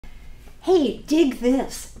Hey, dig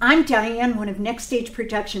this. I'm Diane, one of Next Stage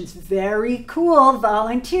Productions' very cool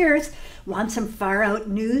volunteers. Want some far out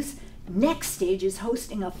news? Next Stage is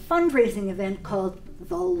hosting a fundraising event called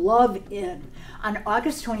The Love Inn on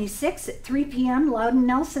August 26th at 3 p.m. Loudon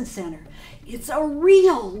Nelson Center. It's a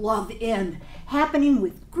real Love Inn, happening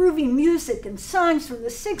with groovy music and songs from the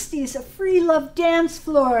 60s, a free love dance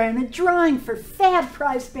floor, and a drawing for fab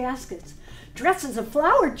prize baskets. Dress as a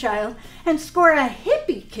flower child and score a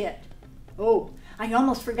hippie kit. Oh, I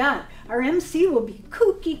almost forgot. Our MC will be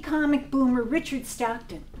kooky comic boomer Richard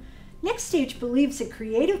Stockton. Next Stage believes that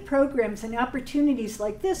creative programs and opportunities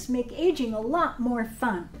like this make aging a lot more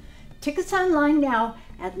fun. Tickets online now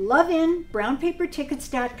at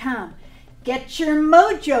loveinbrownpapertickets.com. Get your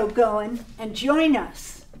mojo going and join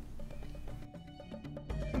us.